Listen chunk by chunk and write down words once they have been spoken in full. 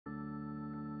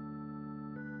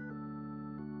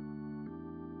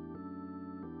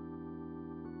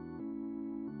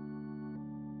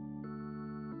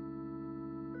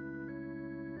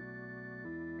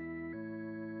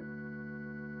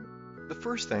The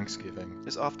first Thanksgiving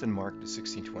is often marked as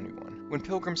 1621, when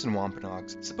Pilgrims and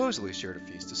wampanoags supposedly shared a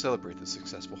feast to celebrate the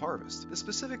successful harvest. The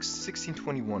specific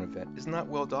 1621 event is not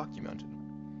well documented.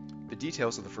 The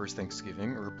details of the first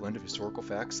Thanksgiving are a blend of historical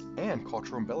facts and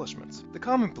cultural embellishments. The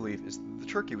common belief is that the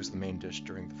turkey was the main dish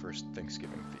during the first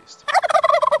Thanksgiving feast.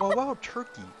 While wild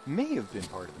turkey may have been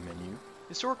part of the menu,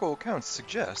 historical accounts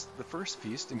suggest the first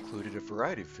feast included a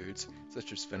variety of foods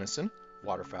such as venison,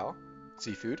 waterfowl,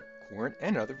 seafood, corn,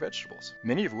 and other vegetables,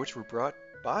 many of which were brought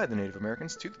by the Native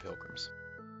Americans to the Pilgrims.